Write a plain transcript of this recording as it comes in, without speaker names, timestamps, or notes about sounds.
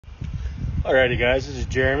Alrighty guys, this is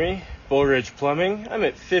Jeremy, Bull Ridge Plumbing. I'm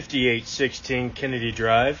at 5816 Kennedy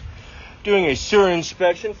Drive doing a sewer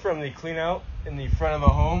inspection from the cleanout in the front of the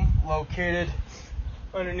home located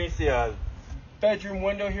underneath the bedroom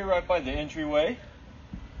window here right by the entryway.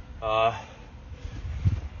 The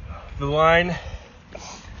line,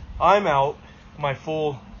 I'm out my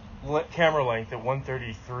full camera length at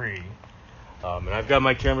 133 and I've got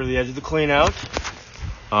my camera to the edge of the cleanout.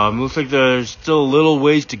 Looks like there's still a little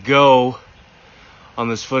ways to go on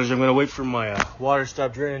this footage. I'm going to wait for my water to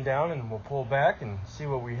stop draining down and we'll pull back and see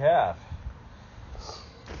what we have.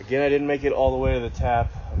 Again, I didn't make it all the way to the tap.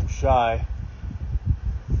 I'm shy.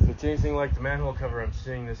 If it's anything like the manhole cover I'm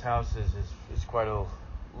seeing, this house is quite a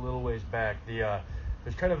little ways back.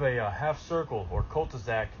 There's kind of a half circle or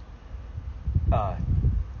cul-de-sac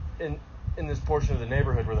in this portion of the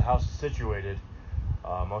neighborhood where the house is situated.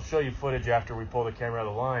 I'll show you footage after we pull the camera out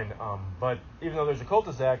of the line, but even though there's a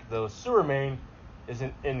cul-de-sac, the sewer main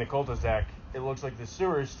isn't in the cul-de-sac. It looks like the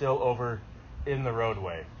sewer is still over in the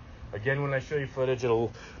roadway. Again, when I show you footage,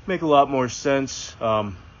 it'll make a lot more sense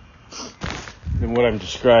than what I'm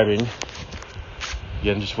describing.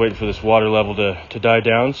 Again, just waiting for this water level to die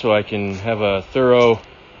down so I can have a thorough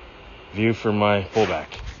view for my pullback.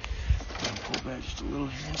 Pull back just a little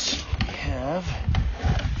here and see what we have.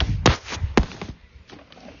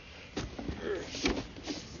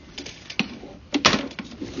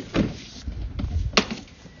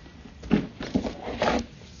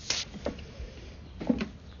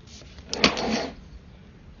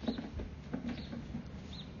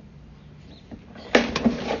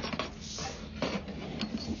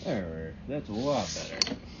 There, that's a lot better.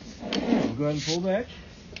 We'll go ahead and pull back.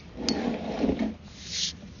 A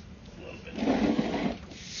little bit.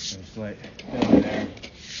 There's a slight down there.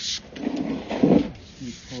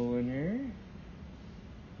 Keep pulling here.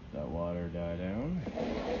 That water die down.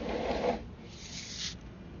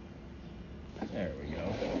 There we go.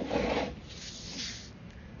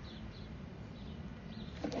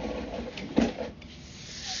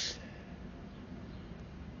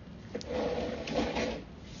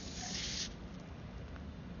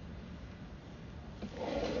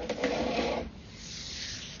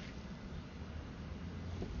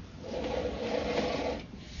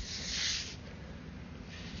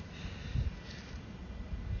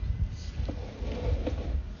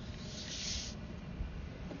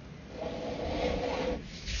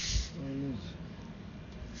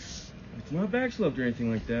 It's not backsloped or anything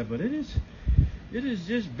like that, but it is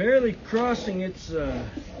just barely crossing its a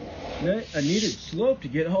needed slope to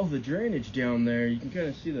get all the drainage down there. You can kind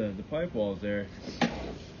of see the pipe walls there. A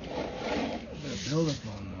bit of buildup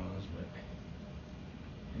on those, but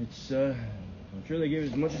it's I'm sure they gave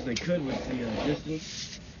as much as they could with the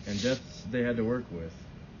distance and depths they had to work with.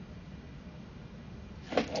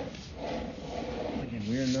 Again,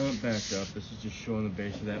 we are not backed up. This is just showing the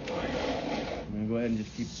base of that pipe. I'm going to go ahead and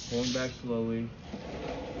just keep pulling back slowly.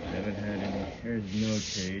 I haven't had any hairs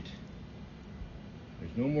notate.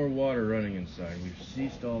 There's no more water running inside. We've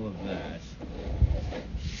ceased all of that.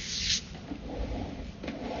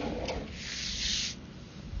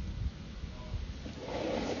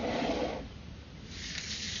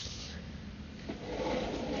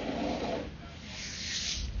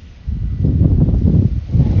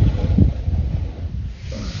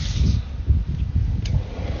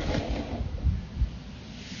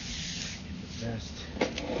 Best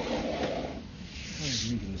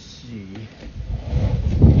as you can see.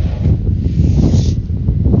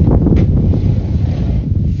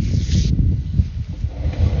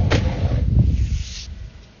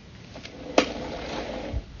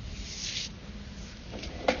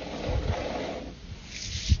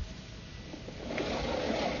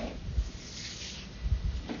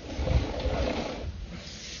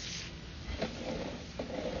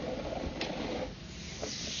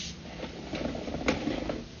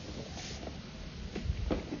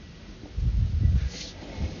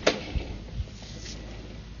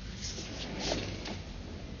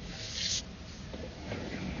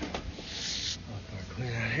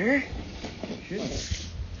 Clean out here. Shouldn't.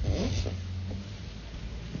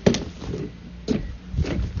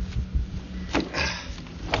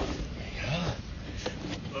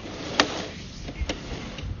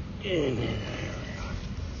 In here.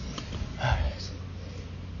 Alright.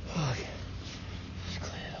 Okay. Just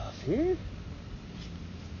clean it off here.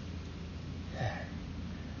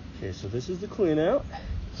 Okay, so this is the clean out.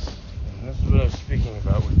 And this is what I was speaking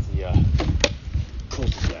about with the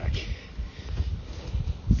cul-de-sac.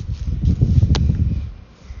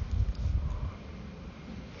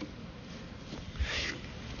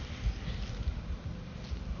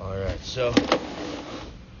 Alright, so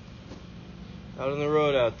out on the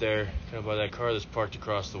road out there, kind of by that car that's parked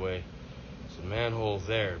across the way. There's a manhole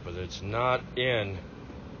there, but it's not in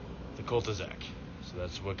the cul-de-sac. So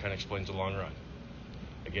that's what kind of explains the long run.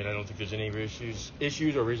 Again, I don't think there's any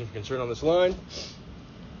issues or reason for concern on this line. If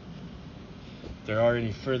there are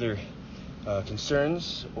any further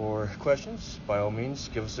concerns or questions, by all means,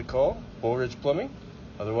 give us a call, Bull Ridge Plumbing.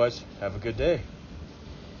 Otherwise, have a good day.